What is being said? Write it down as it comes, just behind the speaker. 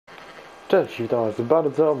Cześć, witam was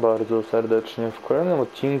bardzo serdecznie w kolejnym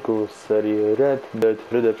odcinku z serii Red Dead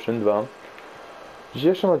Redemption 2. W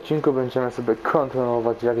dzisiejszym odcinku będziemy sobie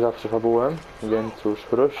kontynuować jak zawsze fabułę, więc cóż,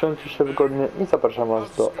 rozsiądźcie się wygodnie i zapraszam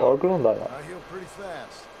was do oglądania.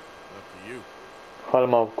 Ale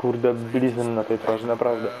ma kurde blizn na tej twarzy,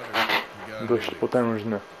 naprawdę dość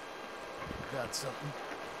potężny.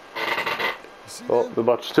 O,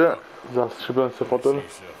 zobaczcie, zastrzypiący fotel.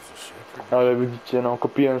 Ale widzicie, no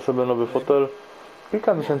kupiłem sobie nowy fotel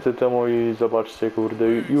kilka miesięcy temu i zobaczcie, kurde,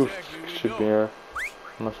 już skrzypie, nie?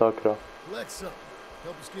 Masakra.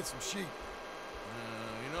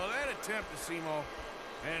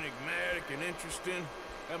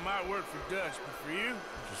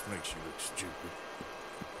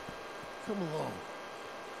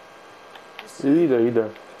 Idę.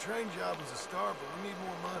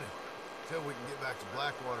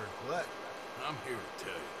 I'm here to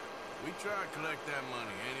tell you, we try to collect that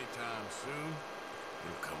money anytime soon,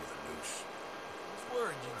 you'll come with a noose. I was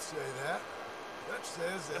worried you'd say that. Dutch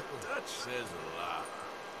says that. Dutch says a lot.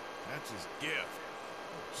 That's his gift.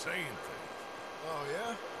 Saying things. Oh,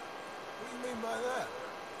 yeah? What do you mean by that?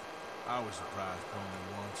 I was a prize pony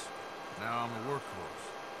once. Now I'm a workhorse.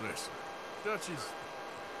 Listen, Dutch is...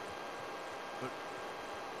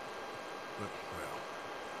 But, well,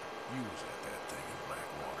 you was at that thing in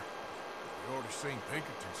Blackwater. You already seen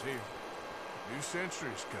Pinkertons here. New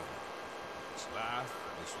century's coming. It's life,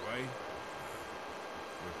 this way.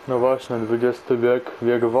 No właśnie, XX wiek,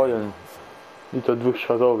 wiek wojen. I to dwóch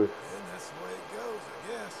światowych.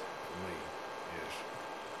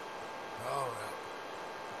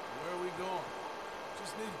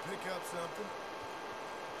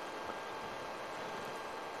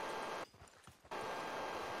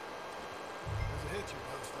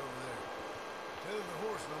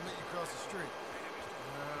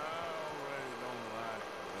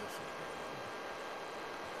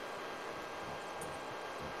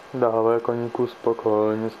 Dawaj, koniku,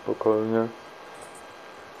 spokojnie.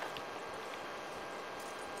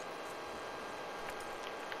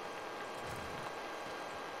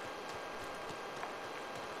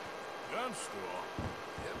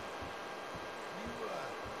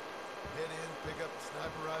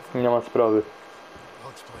 Nie ma sprawy.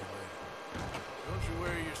 Don't you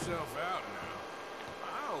wear yourself out now?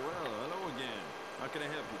 Oh, well, hello again. How can I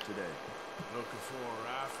help you today? Looking for a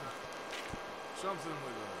rifle? Something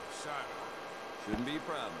with a sight on it. Shouldn't be a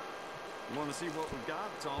problem. You want to see what we've got?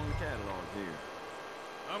 It's on the catalog here.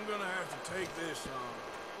 I'm gonna have to take this on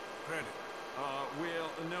credit. Well,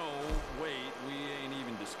 no, wait. We ain't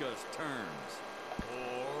even discussed terms.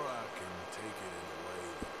 Or I can take it in a way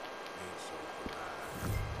that ain't so polite.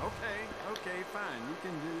 Okay, fine. You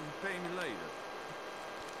can pay me later.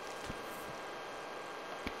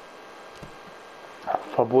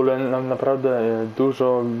 W fabule naprawdę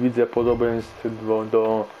dużo widzę podobieństw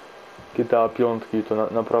do GTA 5, to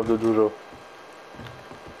naprawdę dużo.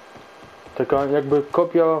 Taka jakby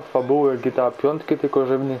kopia fabuły GTA 5, tylko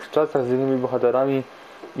że w innych czasach z innymi bohaterami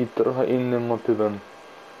i trochę innym motywem.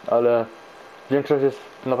 Ale większość jest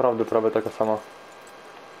naprawdę prawie taka sama.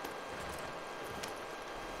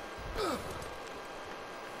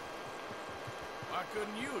 Why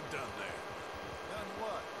couldn't you have done that? Done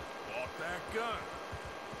what? Bought that gun.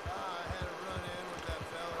 I had a run-in with that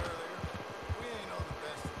fella earlier. We ain't on the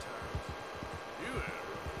best of terms. You had a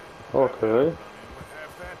run-in. Okay. Run-in with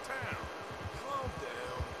half that town. Calm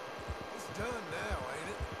down. It's done now, ain't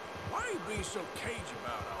it? Why are you being so cagey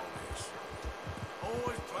about all this?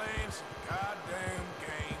 Always playing some goddamn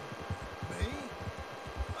game. Me?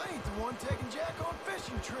 I ain't the one taking Jack on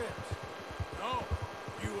fishing trips. No,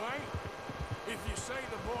 you ain't. If you say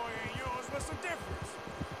the boy ain't yours, what's the difference?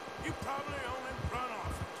 You probably only run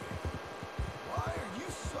off again. Why are you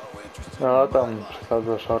so interested A in tam my life?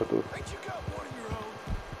 przesadza żartów. Ain't you got one of your own?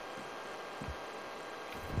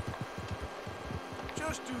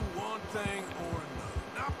 Just do one thing or another.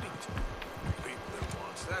 Not be two people at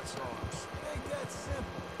once. That's all I'm saying. It ain't that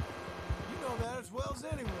simple. You know that as well as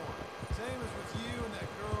anyone. Same as with you and that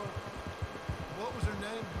girl. What was her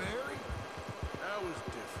name? Mary? That was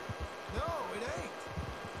different. No, it ain't.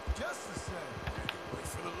 Just the same. Anyway,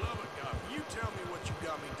 for the love of God, you tell me what you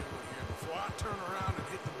got me doing here before I turn around and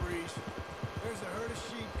hit the breeze. There's a herd of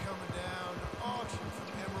sheep coming down to auction from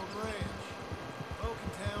Emerald Ranch. Folk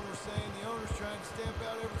in town were saying the owner's trying to stamp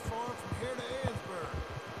out every farm from here to Annsburg.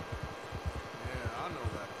 Yeah, I know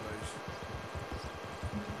that place.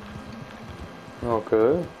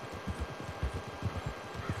 Okej.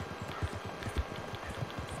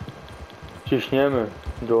 Ciśniemy,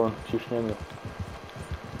 John, ciśniemy.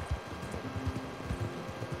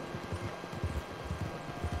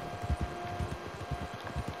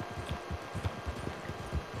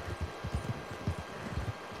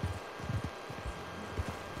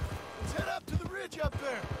 up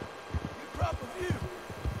there. Good proper view.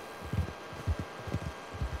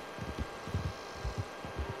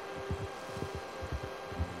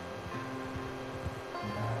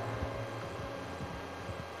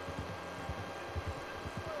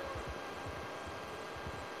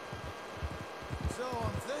 So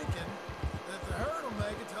I'm thinking that the herd will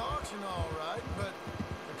make it to auction all right, but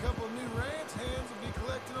a couple of new ranch hands will be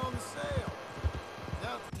collecting on the sale.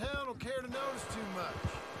 Doubt the town will care to notice too much.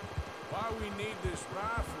 Why we need this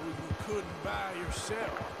rifle you couldn't buy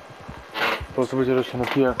yourself? Pozwólcie, że się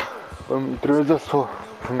napiję, bo mi trochę zasło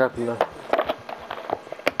w gardle.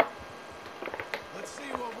 Let's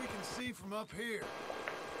see what we can see from up here.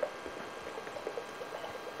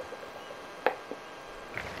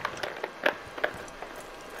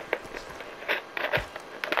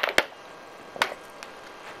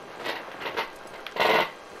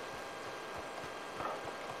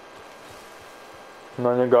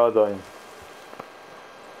 No nie gadaj.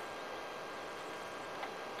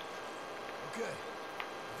 Okay, I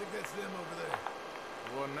think that's them over there.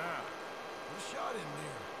 What now? There's a shot in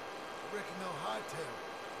there. I reckon they'll hightail.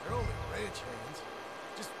 They're only ranch hands.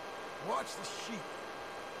 Just watch the sheep.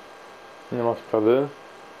 Nie ma sprawy.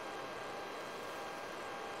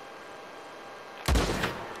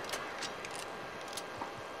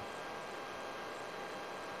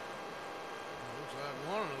 Looks like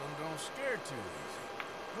one of them don't scare too easy.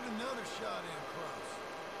 Put another shot in close.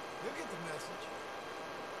 You'll get the message.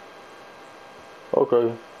 Okej.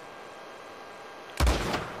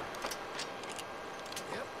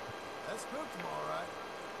 Yep, that spooked them all right.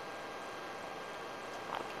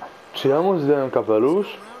 Czy ja mu zdjąłem kapelusz?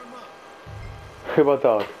 Round 'em up. Chyba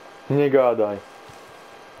tak. Nie gadaj. Let's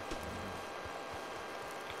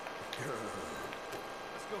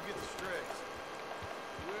go get the strays.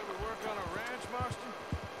 You ever work on a ranch, Marston?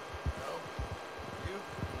 No. You?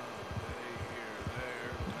 Day here,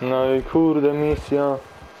 there. No i kurde, misja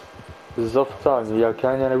z owcami. Jak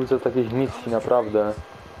ja nienawidzę takich misji, naprawdę.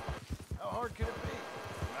 How hard could it be?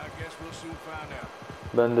 I guess we'll soon find out.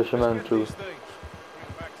 Będę się Let's get męczył. these things. Bring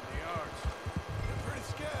 'em back to the yards. They're pretty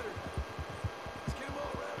scattered. Let's get them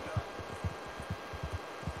all rounded up.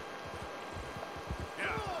 Yeah.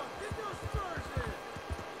 Come on, get those spurs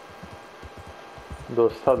in. Do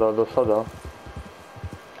stada, do stada.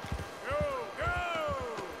 Go, go!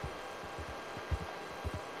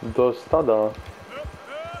 Do stada. Up, up!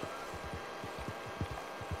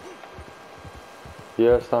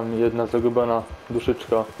 Jest tam jedna zagubiona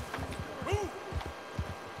duszyczka. Move!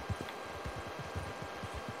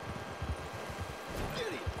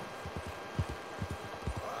 Get him.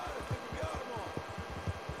 All right, I think we got them all.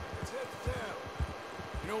 Let's head to town.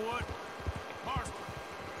 You know what? Marston,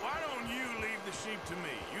 why don't you leave the sheep to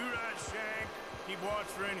me? You ride Shank, keep watch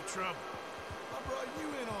for any trouble. I brought you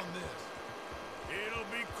in on this. It'll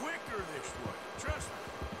be quicker this way. Trust me.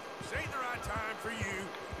 This ain't the right time for you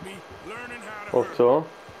to be learning how to herd. Owco. All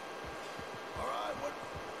right, what?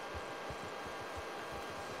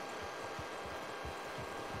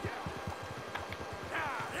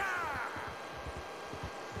 Yeah, yeah!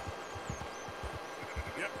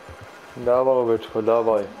 Yep. Dawaj, oweczko,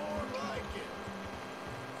 dawaj. More like it.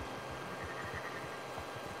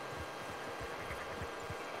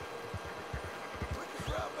 Quickest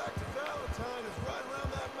route back to Valentine is right around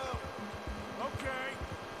that mountain. Okay.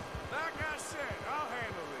 Like I said, I'll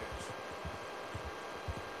handle this.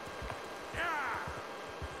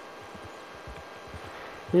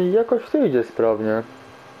 Yeah! I jakoś to idzie sprawnie.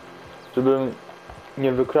 Żebym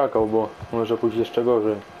nie wykrakał, bo może pójść jeszcze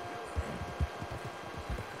gorzej.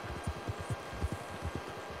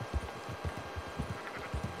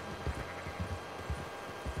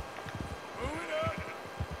 Move it up!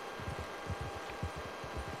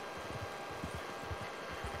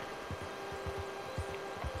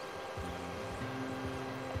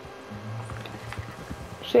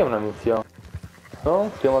 Przyjemna misja. No,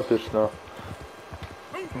 klimatyczna.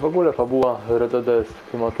 W ogóle fabuła Red Dead jest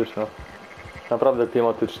klimatyczna. Naprawdę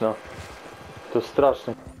klimatyczna. To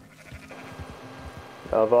strasznie.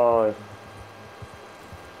 Dawaj.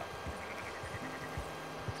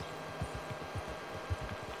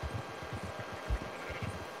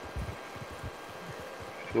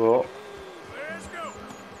 O, Let's go!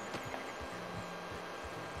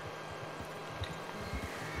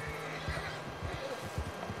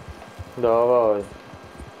 dawaj.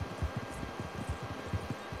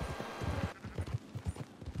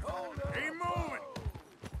 Hold up. Keep moving!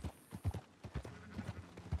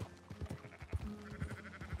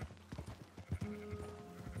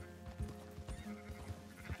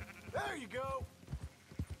 There you go.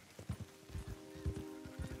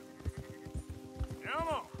 Come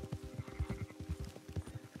on!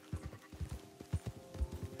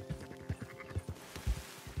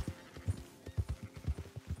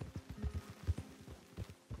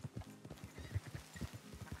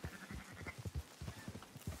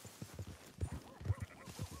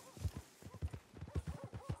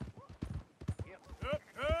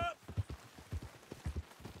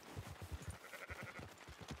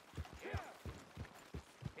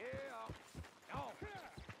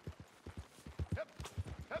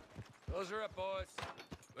 Those are up, boys.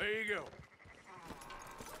 There you go.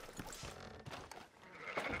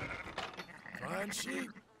 Fine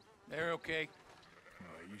sheep. They're okay.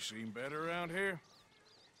 You seen better around here?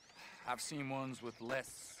 I've seen ones with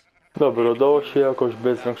less. Dobra, udało się jakoś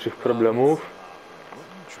bez większych problemów. What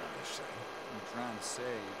are you trying to say? I'm trying to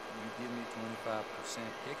say, you give me 25%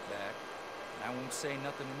 kickback, and I won't say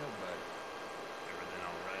nothing to nobody. Everything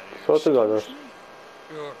all right here? Co ty gadasz?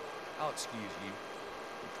 Sure, I'll excuse you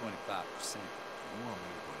for 25%. You want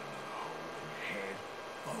me to put another hole in your head?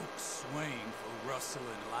 Folks swing for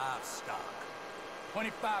rustling livestock.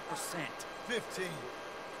 25%. 15.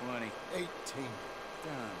 20. 18.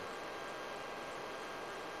 Done.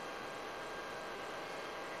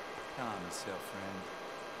 Calm yourself, friend.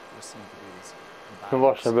 Listen to this. No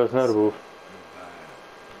właśnie, bez nerwów.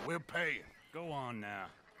 We're paying. Go on now.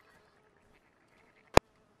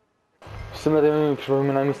 W sumie to mi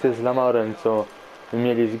przypomina misję z Lamarem, co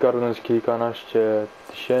mieli zgarnąć kilkanaście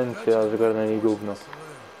tysięcy, a zgarnęli gówno. Yes?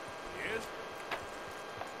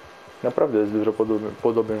 Naprawdę jest dużo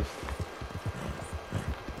podobieństw.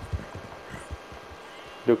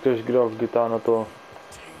 Gdy ktoś grał w GTA, no to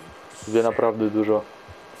wie naprawdę dużo.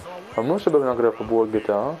 A może bym nagrał fabułę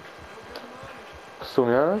GTA? W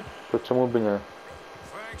sumie, to czemu by nie?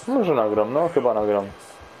 Może nagram, no chyba nagram.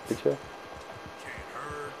 Wiecie?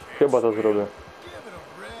 Chyba to zrobię. Give it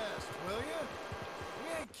a rest, will ya? We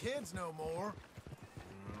ain't kids no more.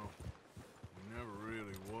 No, never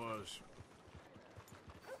really was.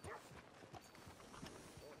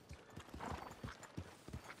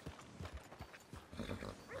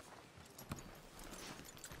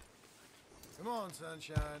 Come on,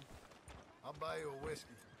 sunshine. I'll buy you a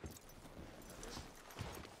whiskey.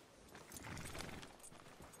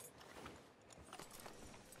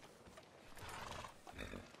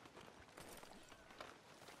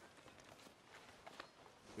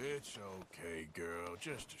 It's okay, girl.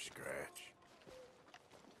 Just a scratch.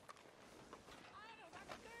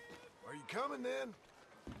 Are you coming then?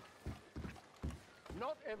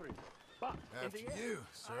 Not every, but After in the you, end,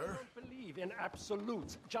 sir. I don't believe in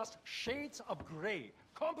absolutes, just shades of gray.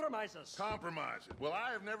 Compromises. Compromise it. Well,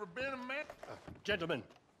 I have never been a man. Gentlemen,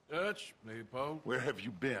 Dutch, Leopold. Where have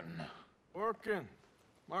you been? Working.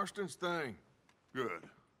 Marston's thing. Good.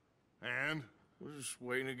 And? We're just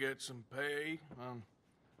waiting to get some pay on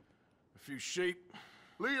a few sheep.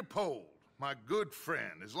 Leopold, my good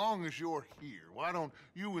friend, as long as you're here, why don't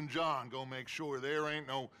you and John go make sure there ain't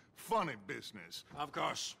no funny business? Of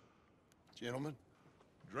course. Gentlemen?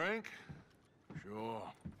 Drink? Sure.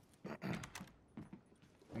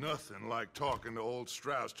 Nothing like talking to old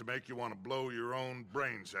Strauss to make you want to blow your own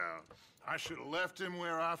brains out. I should have left him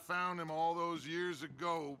where I found him all those years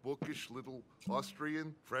ago. Bookish little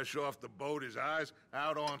Austrian, fresh off the boat, his eyes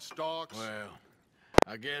out on stalks. Well,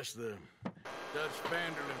 I guess the Dutch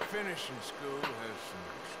Vanderlyn finishing school has some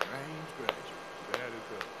strange graduates. That it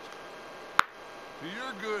does. To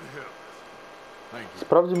your good health. Thank you.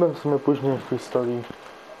 Sprawdźmy w sumie później w historii,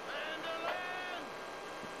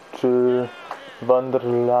 czy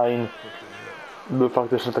Vanderline był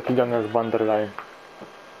faktycznie taki gang jak Vanderline. You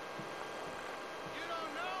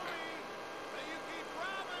don't know me, but you keep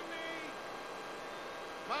robbing me.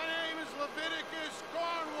 My name is Leviticus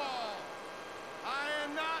Cornwall. I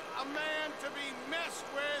am not a man to be messed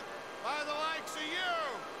with by the likes of you.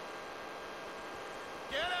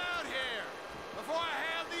 Get out here before I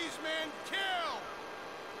have these men killed.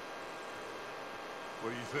 What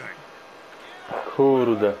do you think?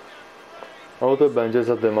 Kurde. O, to będzie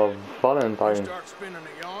zadyma Valentine. Start spinning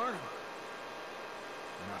the yarn,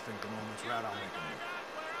 and I think the moment's right. I'll make a move.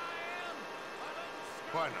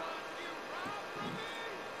 Why not?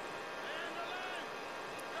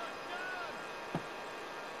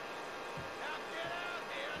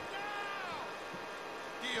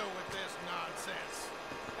 Deal with this nonsense.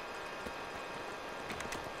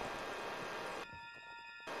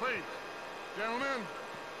 Please, gentlemen,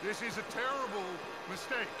 this is a terrible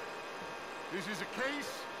mistake. This is a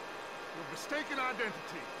case of mistaken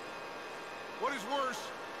identity. What is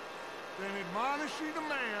worse than admonishing a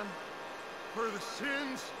man for the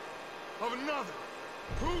sins of another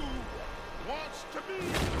who wants to be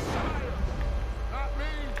Messiah, not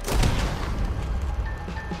me.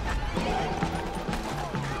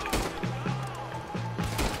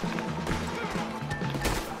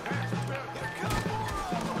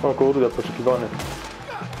 O kurde, poszukiwany.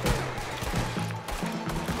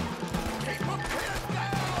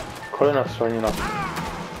 Kolejna strzelanina.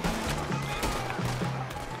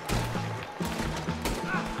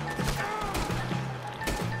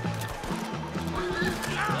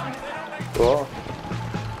 O!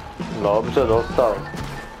 Dobrze, dostał.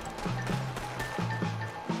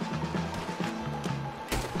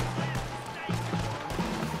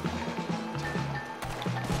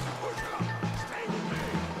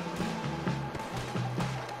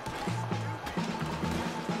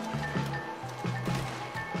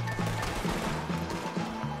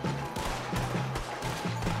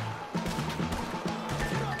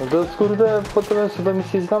 No to jest kurde, potem jest chyba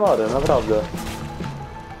misji z Namarem, naprawdę.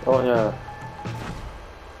 O nie.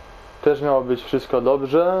 Też miało być wszystko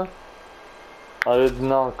dobrze, a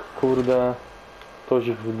jednak kurde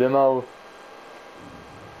ktoś wdymał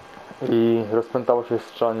i rozpętało się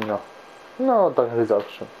strzelanina. No tak jak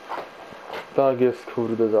zawsze. Tak jest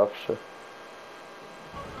kurde zawsze.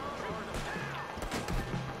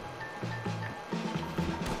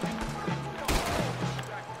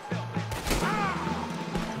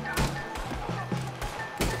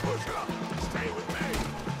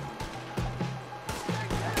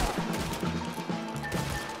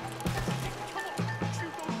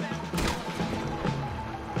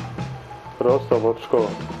 Prosto w oczko. Where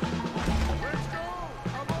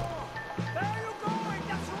are you going?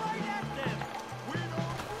 That's right at them! We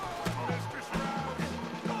don't run, Mr. Strauss.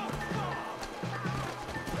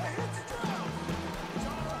 Hey, it's Strauss! It's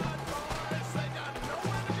all right, boys. They got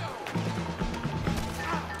nowhere to go.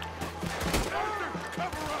 Arthur,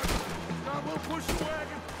 cover us. Now we'll push the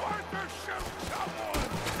wagon. Arthur, shoot someone.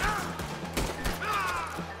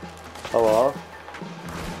 Ała.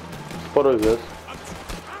 Sporo ich jest.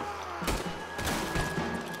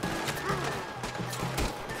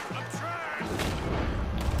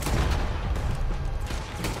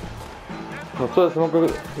 No co jest, mogę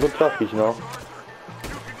go trafić, no.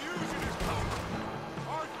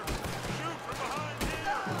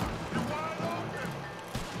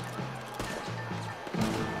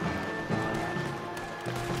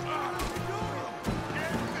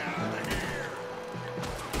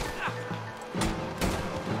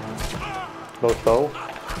 Dostał.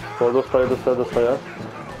 O, dostaję.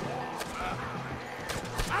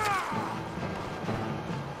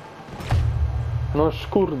 No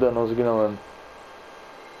kurde, no zginąłem.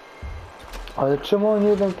 Ale czemu oni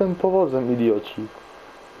jedą tym powozem, idioci?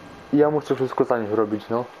 Ja muszę wszystko za nich robić,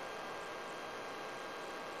 no.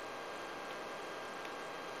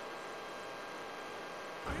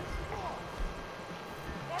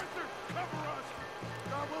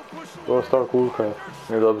 Dostał kulkę.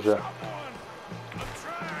 Niedobrze.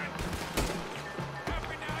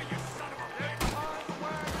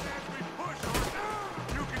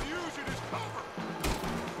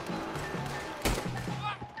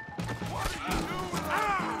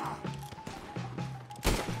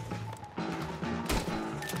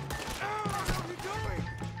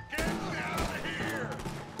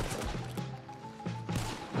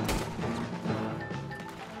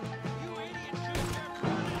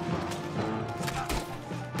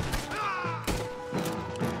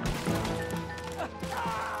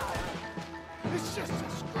 It's just a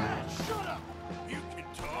scratch. Shut up! You can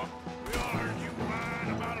talk. We all heard you whine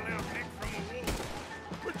about a little nick from a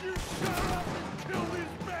wolf. Would you shut up and kill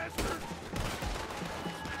these bastards?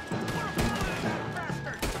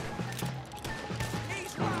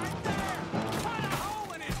 He's right there! Find a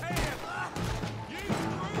hole in his head! You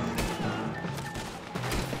screwed him!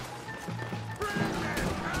 Bring that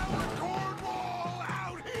coward Cornwall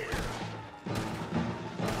out here!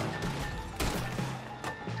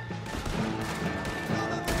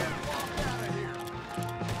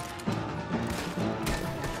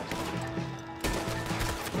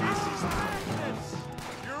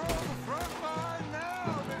 You're on the front line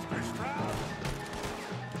now, Mr. Strauss.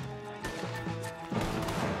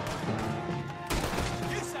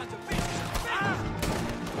 You sons of bitches!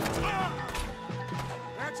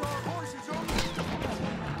 That's our horses on the...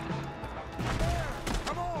 There!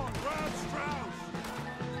 Come on, Rod Strauss!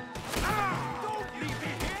 Don't leave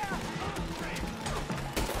me here!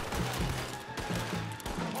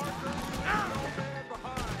 Parker, no man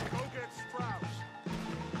behind. Go get Strauss.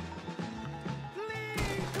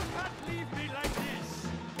 Please do not leave me like this!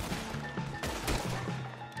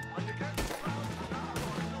 Are you getting Strauss now,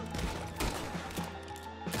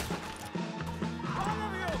 All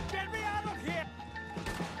of you, get me out of here!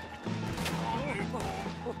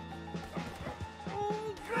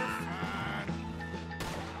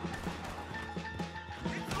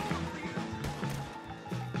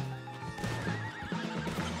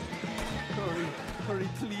 Hurry,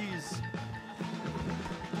 please.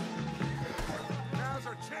 Now's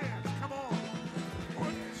our chance. Come on.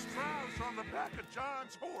 Put Strauss on the back of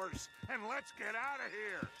John's horse, and let's get out of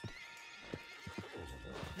here.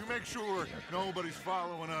 You make sure nobody's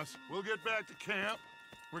following us. We'll get back to camp.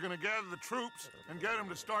 We're gonna gather the troops and get them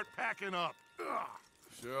to start packing up. Ugh.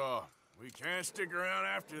 Sure. We can't stick around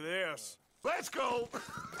after this. Let's go!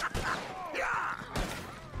 Yeah!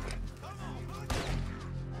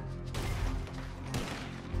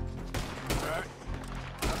 All right.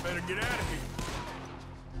 I better get out of here.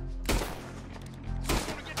 Who's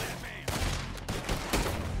gonna get that man?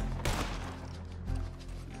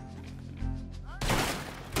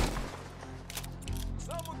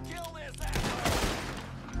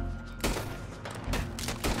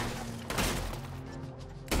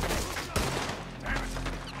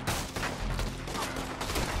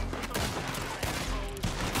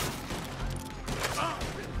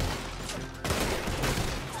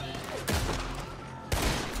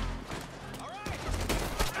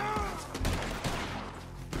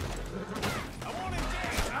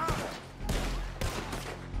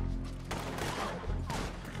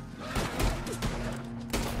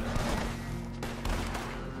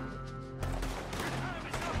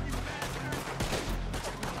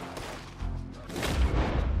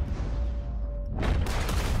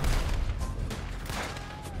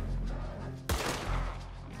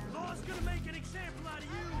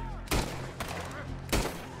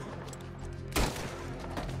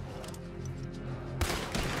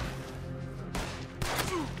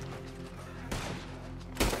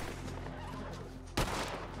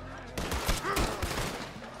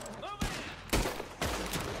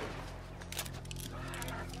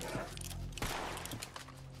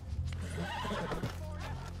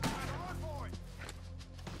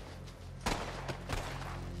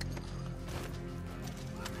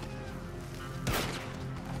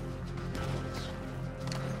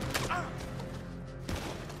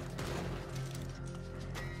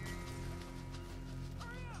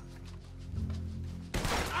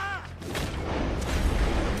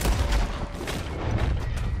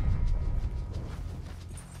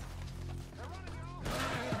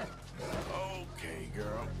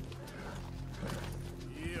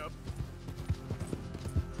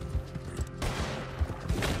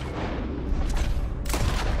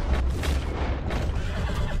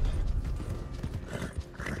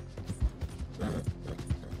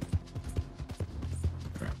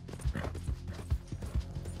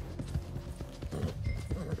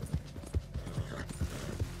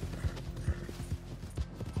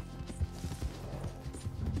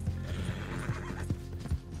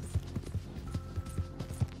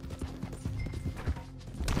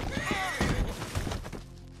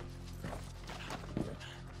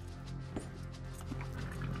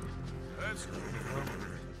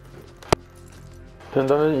 Ten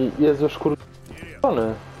dalej jest już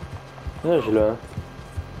kurczony. Nieźle.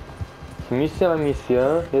 Z misja na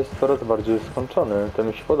misję jest coraz bardziej skończony. To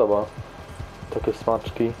mi się podoba. Takie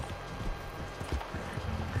smaczki.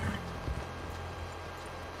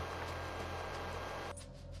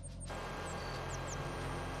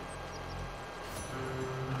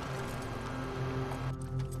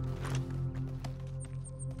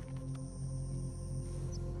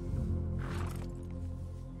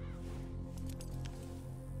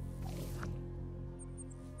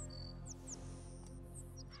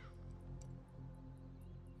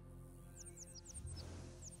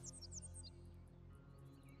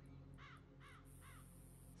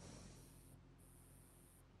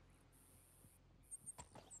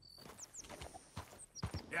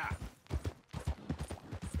 Yeah.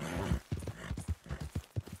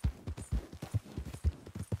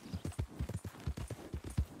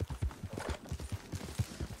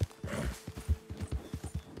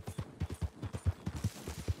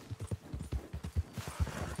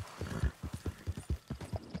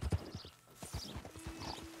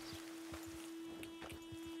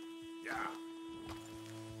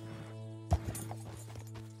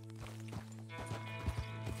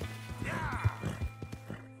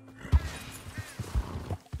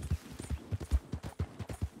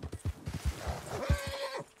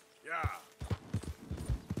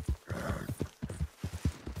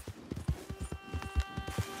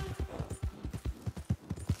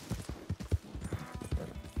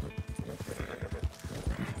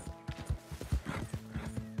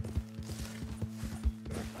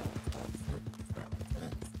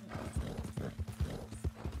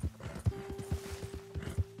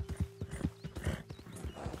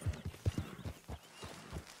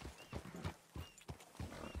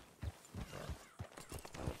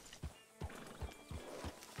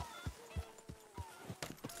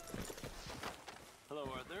 Hello,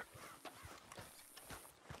 Arthur.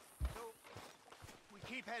 So, we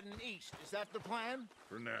keep heading east. Is that the plan?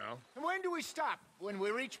 For now. And when do we stop? When we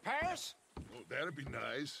reach Paris? Oh, that'd be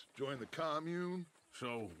nice. Join the commune.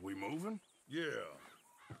 So, we moving? Yeah.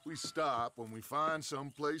 We stop when we find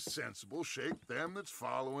someplace sensible, shake them that's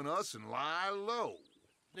following us, and lie low.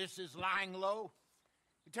 This is lying low?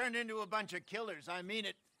 We turned into a bunch of killers, I mean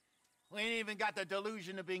it. We ain't even got the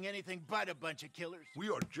delusion of being anything but a bunch of killers. We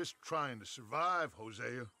are just trying to survive,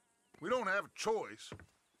 Hosea. We don't have a choice.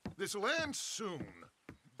 This'll end soon.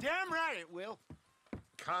 Damn right it will.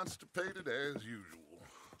 Constipated as usual.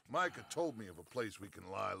 Micah told me of a place we can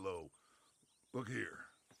lie low. Look here.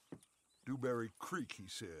 Dewberry Creek, he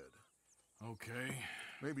said. Okay.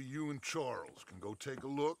 Maybe you and Charles can go take a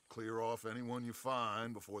look, clear off anyone you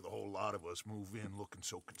find before the whole lot of us move in looking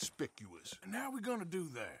so conspicuous. And how we gonna do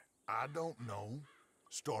that? I don't know.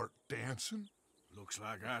 Start dancing? Looks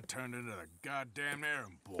like I turned into the goddamn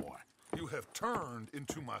errand boy. You have turned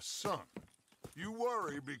into my son. You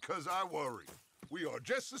worry because I worry. We are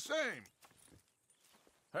just the same.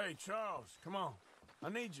 Hey, Charles, come on. I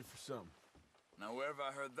need you for something. Now, where have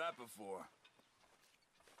I heard that before?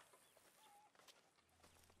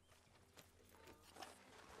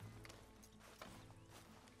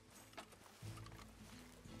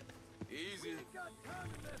 Easy. You ain't got time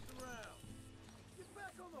to mess around. Get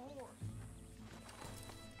back on the horse.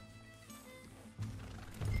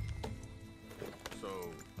 So,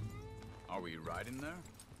 are we riding there?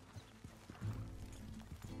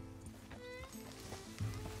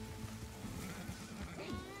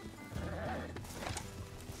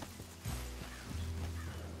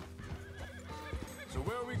 So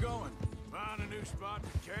where are we going? Find a new spot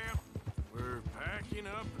to camp. We're packing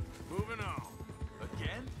up and moving on.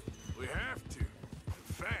 Again? We have to.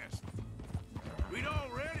 And fast. We'd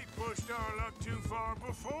already pushed our luck too far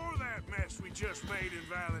before that mess we just made in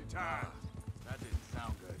Valentine. That didn't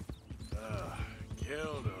sound good.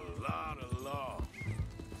 Killed a lot of logs.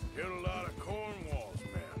 Killed a lot of Cornwall's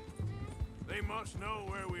men. They must know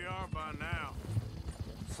where we are by now.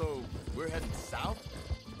 So, we're heading south?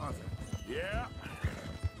 Arthur. Yeah.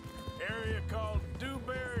 Area called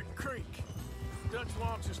Dewberry Creek. Dutch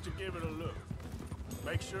wants us to give it a look.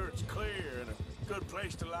 Make sure it's clear and a good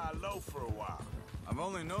place to lie low for a while. I've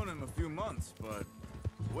only known him a few months, but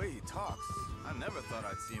the way he talks, I never thought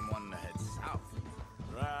I'd see him wanting to head south.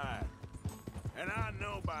 Right. And I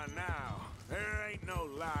know by now, there ain't no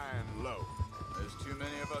lying low. There's too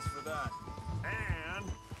many of us for that.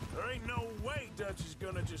 And there ain't no way Dutch is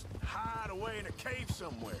gonna just hide away in a cave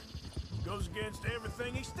somewhere. Goes against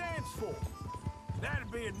everything he stands for.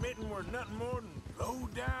 That'd be admitting we're nothing more than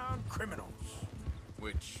low-down criminals.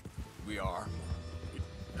 Which we are.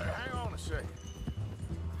 Hang on a second.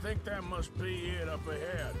 I think that must be it up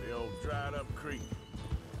ahead, the old dried-up creek.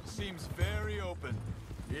 Seems very open.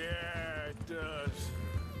 Yeah, it does.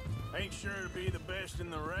 Ain't sure to be the best in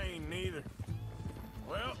the rain, neither.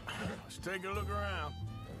 Well, let's take a look around.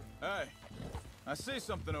 Hey, I see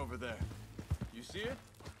something over there. You see it?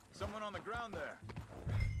 Someone on the ground there.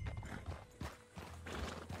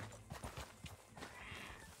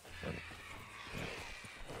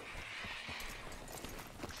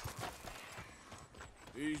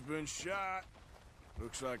 He's been shot.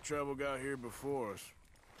 Looks like trouble got here before us.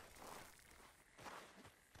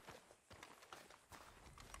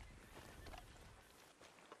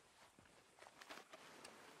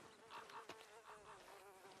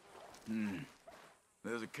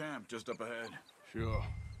 There's a camp just up ahead. Sure.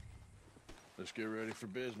 Let's get ready for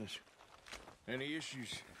business. Any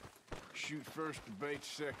issues? Shoot first, debate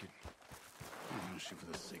second. You don't shoot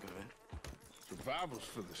for the sake of it. Survival's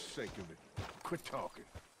for the sake of it. Quit talking.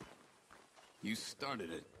 You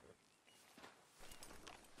started it.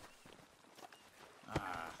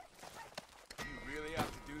 You really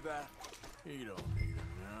have to do that? You don't need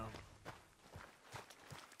him now.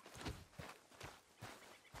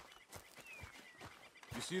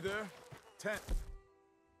 You see there? Tent.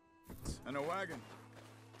 And a wagon.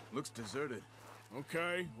 Looks deserted.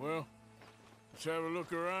 Okay, well, let's have a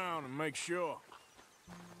look around and make sure.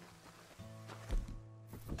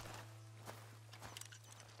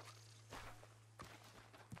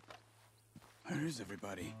 Where is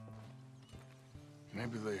everybody?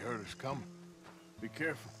 Maybe they heard us coming. Be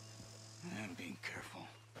careful. I'm being careful.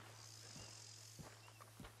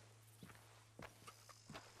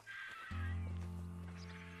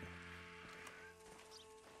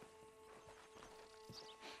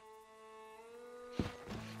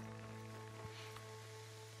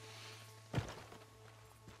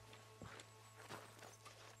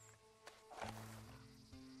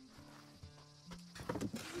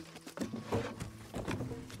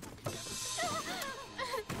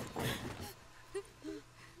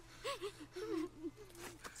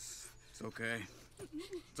 It's okay.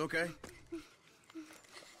 It's okay. You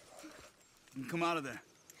can come out of there.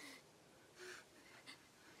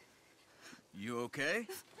 You okay?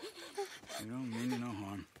 You don't mean you no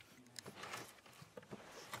harm.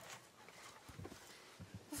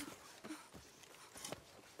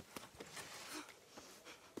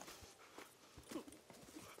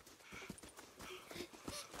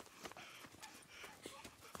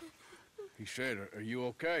 He said, are you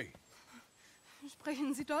okay?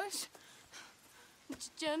 Sprechen Sie Deutsch?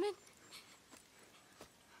 German?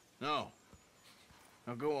 No.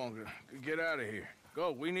 Now go on, get out of here.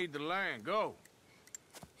 Go, we need the land, go.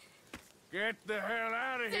 Get the hell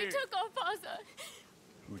out of They here. took our father.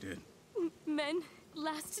 Who did? Men,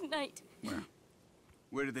 last night. Where?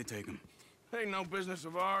 Where did they take him? Ain't no business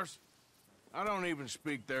of ours. I don't even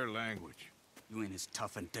speak their language. You ain't as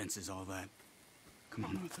tough and dense as all that. Come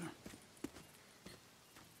on, Arthur.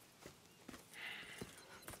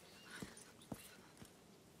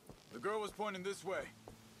 The girl was pointing this way.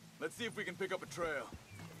 Let's see if we can pick up a trail.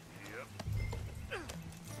 Yep.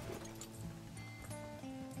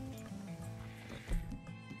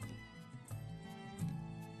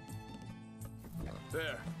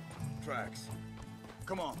 There. Tracks.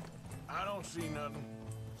 Come on. I don't see nothing.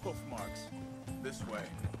 Hoof marks. This way.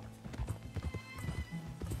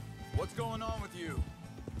 What's going on with you?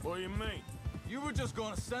 What do you mean? You were just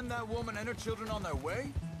going to send that woman and her children on their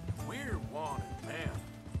way? We're wanted, man.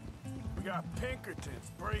 We got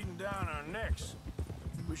Pinkertons breathing down our necks.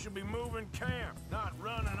 We should be moving camp, not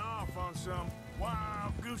running off on some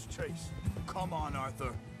wild goose chase. Come on,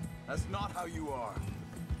 Arthur. That's not how you are.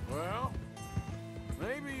 Well,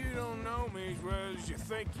 maybe you don't know me as well as you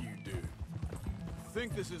think you do.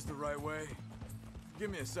 Think this is the right way?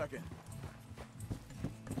 Give me a second.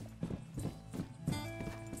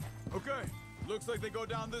 Okay, looks like they go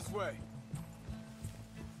down this way.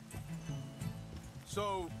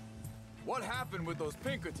 So, what happened with those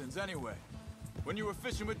Pinkertons anyway? When you were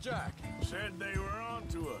fishing with Jack? Said they were on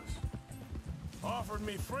to us. Offered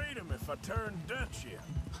me freedom if I turned Dutch yet.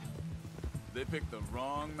 They picked the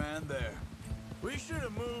wrong man there. We should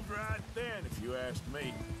have moved right then, if you asked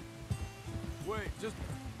me. Wait, just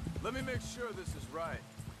let me make sure this is right.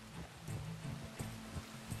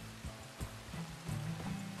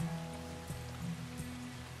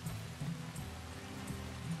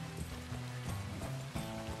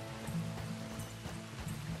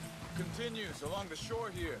 Continues along the shore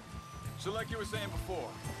here. So like you were saying before.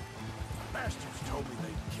 Bastards told me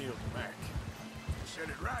they'd killed Mac. They said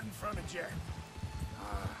it right in front of Jack.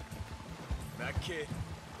 That kid,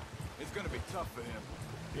 it's gonna be tough for him.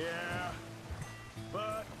 Yeah,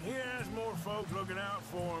 But he has more folk looking out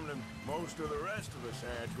for him than most of the rest of us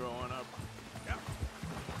had growing up. Yep.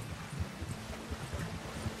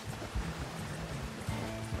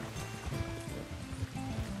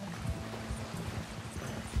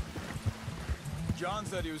 John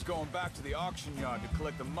said he was going back to the auction yard to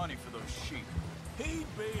collect the money for those sheep. He'd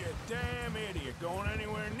be a damn idiot going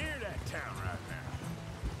anywhere near that town right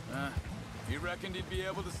now. He reckoned he'd be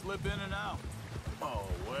able to slip in and out. Oh,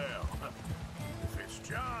 well. If it's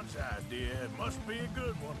John's idea, it must be a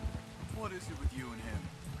good one. What is it with you and him?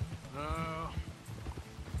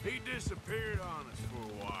 He disappeared on us for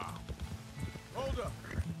a while. Hold up.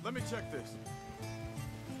 Let me check this.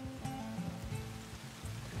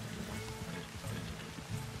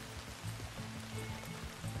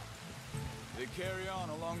 They carry on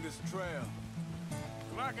along this trail.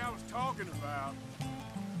 Like I was talking about,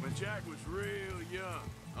 when Jack was real young,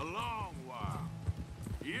 a long while.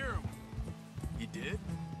 You hear him? He did?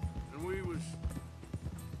 And we was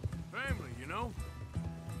family, you know?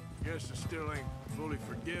 Guess I still ain't fully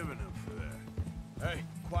forgiven him for that. Hey,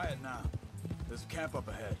 quiet now. There's a camp up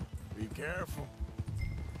ahead. Be careful.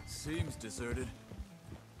 Seems deserted.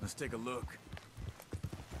 Let's take a look.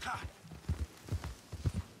 Ha!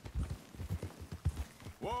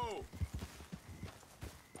 Whoa!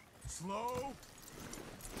 Slow!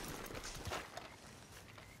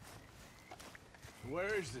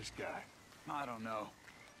 Where is this guy? I don't know.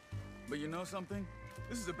 But you know something?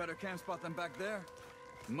 This is a better camp spot than back there.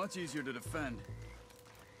 Much easier to defend.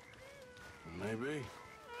 Maybe.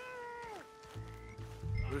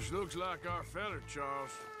 This looks like our fella,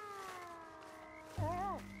 Charles.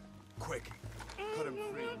 Quick! Cut him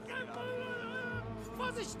free. Let's get out of here.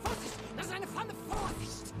 Vorsicht, Vorsicht! Das ist eine Pfanne!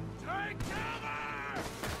 Vorsicht! Take cover!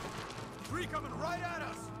 Three coming right at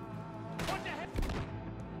us! What the heck?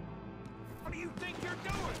 What do you think you're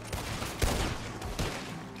doing?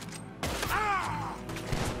 Ah!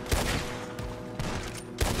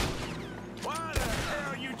 Why the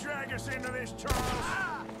hell you drag us into this, Charles? Ah!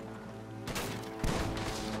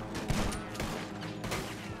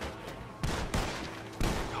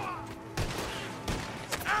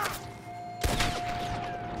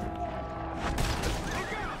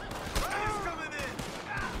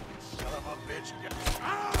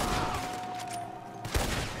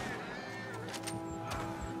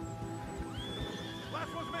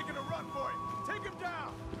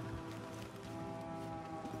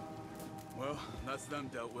 Well, that's them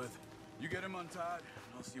dealt with. You get him untied,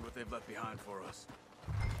 and I'll see what they've left behind for us.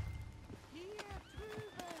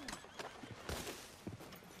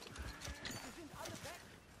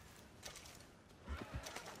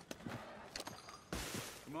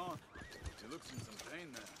 Come on. He looks in some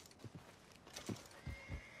pain there.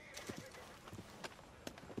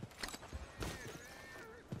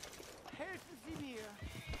 Helfen Sie mir!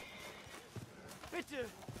 Bitte,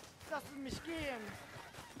 lassen mich gehen!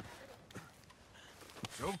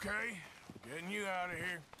 It's okay. Getting you out of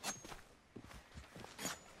here.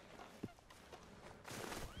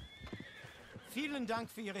 Vielen Dank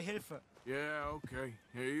für Ihre Hilfe. Yeah, okay.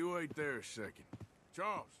 Here, you wait there a second.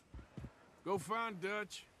 Charles, go find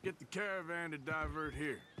Dutch, get the caravan to divert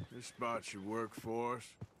here. This spot should work for us.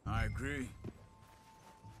 I agree.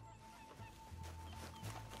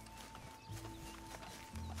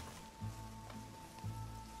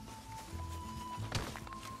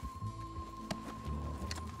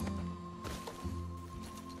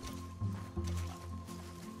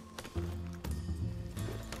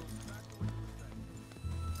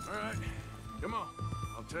 All right, come on.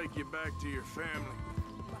 I'll take you back to your family.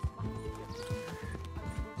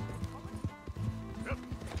 Yep.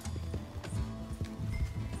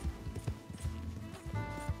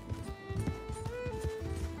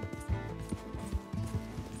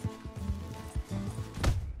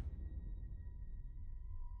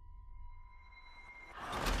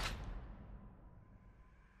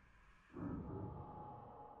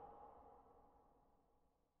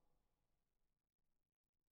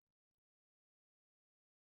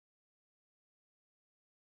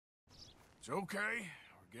 It's okay.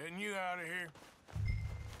 We're getting you out of here.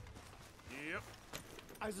 Yep.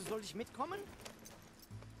 Also soll ich mitkommen?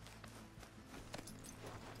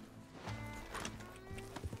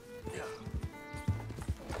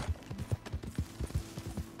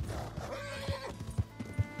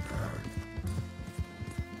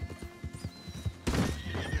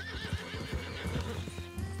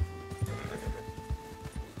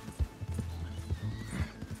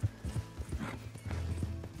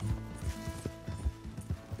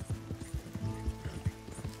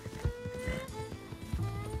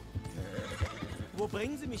 Wo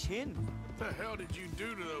bringen Sie mich hin? What the hell did you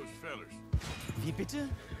do to those fellers? Wie bitte?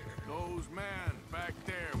 Those men back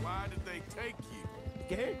there, why did they take you?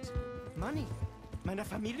 Geld? Money. Meiner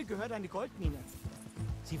Familie gehört eine Goldmine.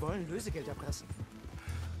 Sie wollen Lösegeld erpressen.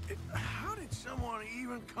 How did someone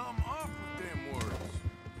even come up with them words?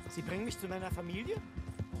 Sie bringen mich zu meiner Familie?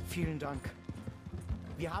 Vielen Dank.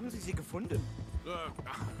 Wie haben Sie sie gefunden? Look,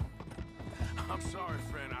 I'm sorry,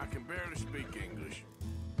 friend. I can barely speak English.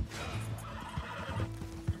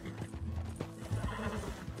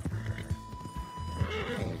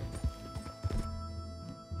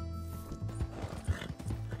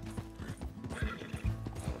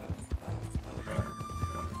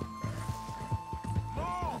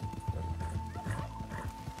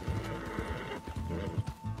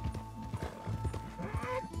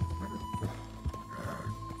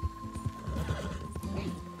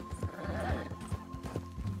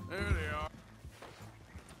 There they are.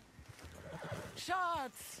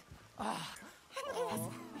 Schatz!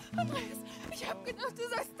 Andreas, ich hab gedacht, du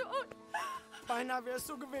seist tot. Beinahe wär's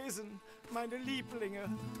so gewesen. Meine Lieblinge,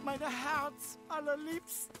 meine Herz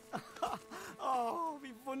allerliebst. Oh,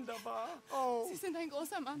 wie wunderbar. Oh, Sie sind ein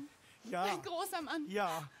großer Mann. ja. Ein großer Mann.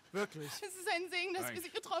 Ja, wirklich. Es ist ein Segen, dass wir Sie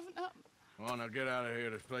getroffen haben. Come on, now get out of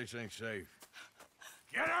here. This place ain't safe.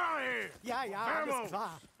 Get out of here! Ja, ja, alles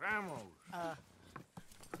klar. Vamos!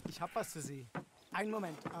 Ich hab was für Sie. Einen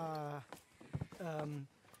Moment.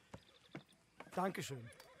 Dankeschön.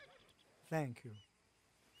 Thank you.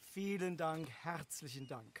 Vielen Dank, herzlichen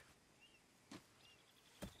Dank.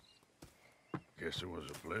 Guess it was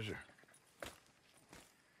a pleasure.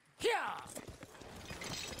 Ja!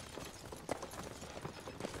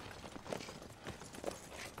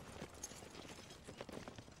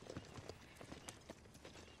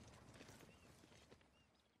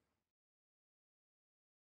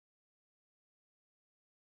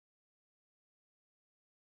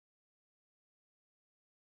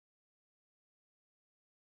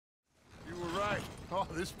 You were right. Oh,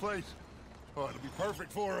 this place. Oh, it'll be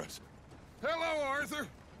perfect for us. Hello, Arthur.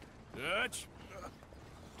 Dutch?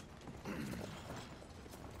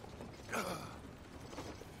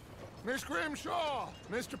 Miss Grimshaw,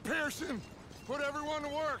 Mr. Pearson, put everyone to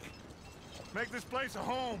work. Make this place a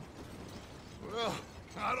home. Well,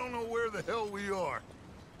 I don't know where the hell we are,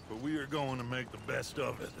 but we are going to make the best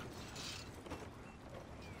of it.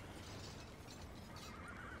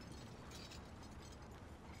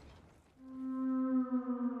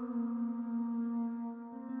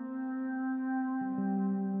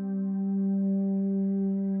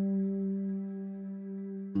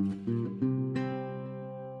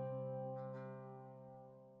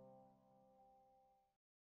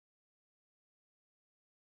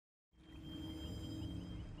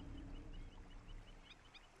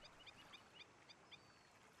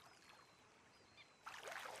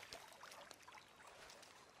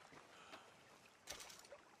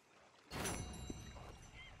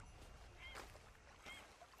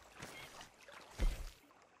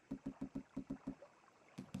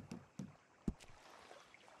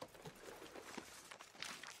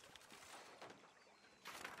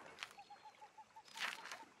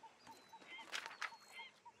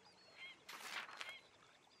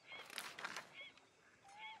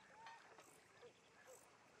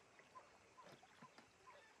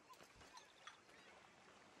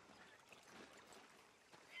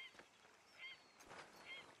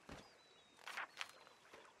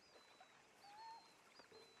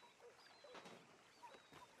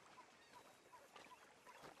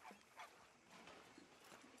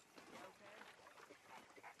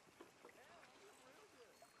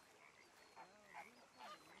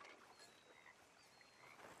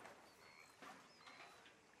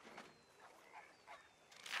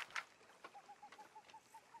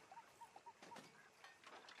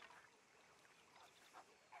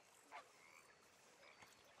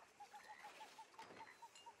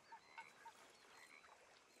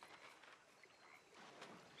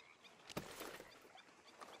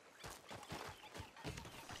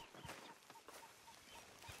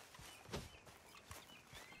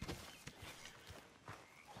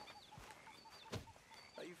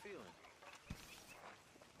 How you feeling?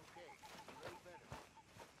 Okay, way better.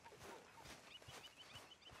 Cool.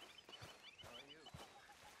 How are you?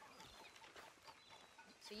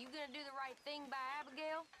 So you gonna do the right thing by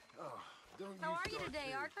Abigail? Oh, don't How are you start today,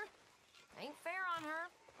 this. Arthur? Ain't fair on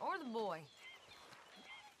her or the boy.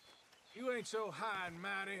 You ain't so high and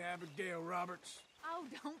mighty, Abigail Roberts. Oh,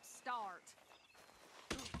 don't start.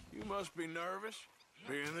 You must be nervous,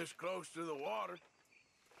 being this close to the water.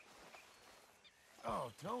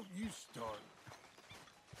 Oh, don't you start.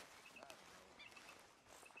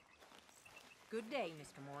 Good day,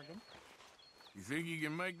 Mr. Morgan. You think you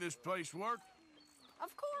can make this place work?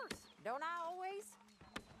 Of course. Don't I always?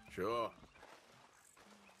 Sure.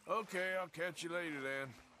 Okay, I'll catch you later then.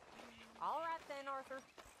 All right then, Arthur.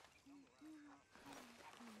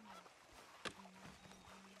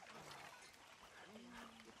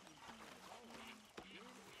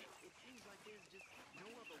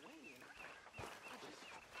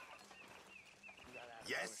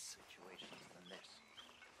 Yes?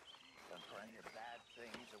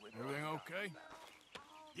 Everything okay?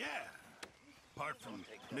 Yeah. Apart from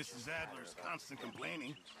Mrs. Adler's constant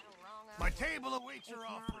complaining. My table awaits your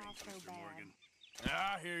offering, Mr. Morgan.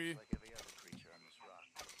 I hear you.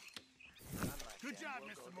 Good job,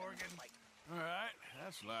 Mr. Morgan. All right,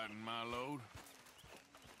 that's lighting my load.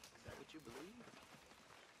 Is that what you believe?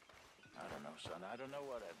 I don't know, son. I don't know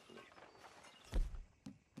what I believe.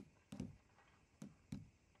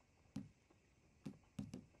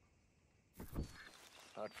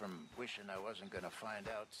 Apart from wishing I wasn't gonna find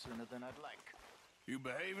out sooner than I'd like. You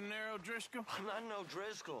behaving there, O'Driscoll? I'm not no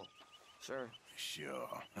Driscoll, sir. Sure.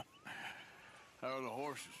 How are the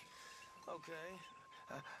horses? Okay.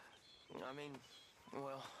 I mean,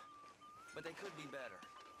 well, but they could be better.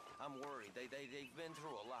 I'm worried. They've been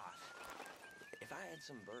through a lot. If I had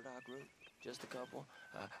some burdock root, just a couple,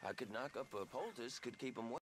 I could knock up a poultice, could keep them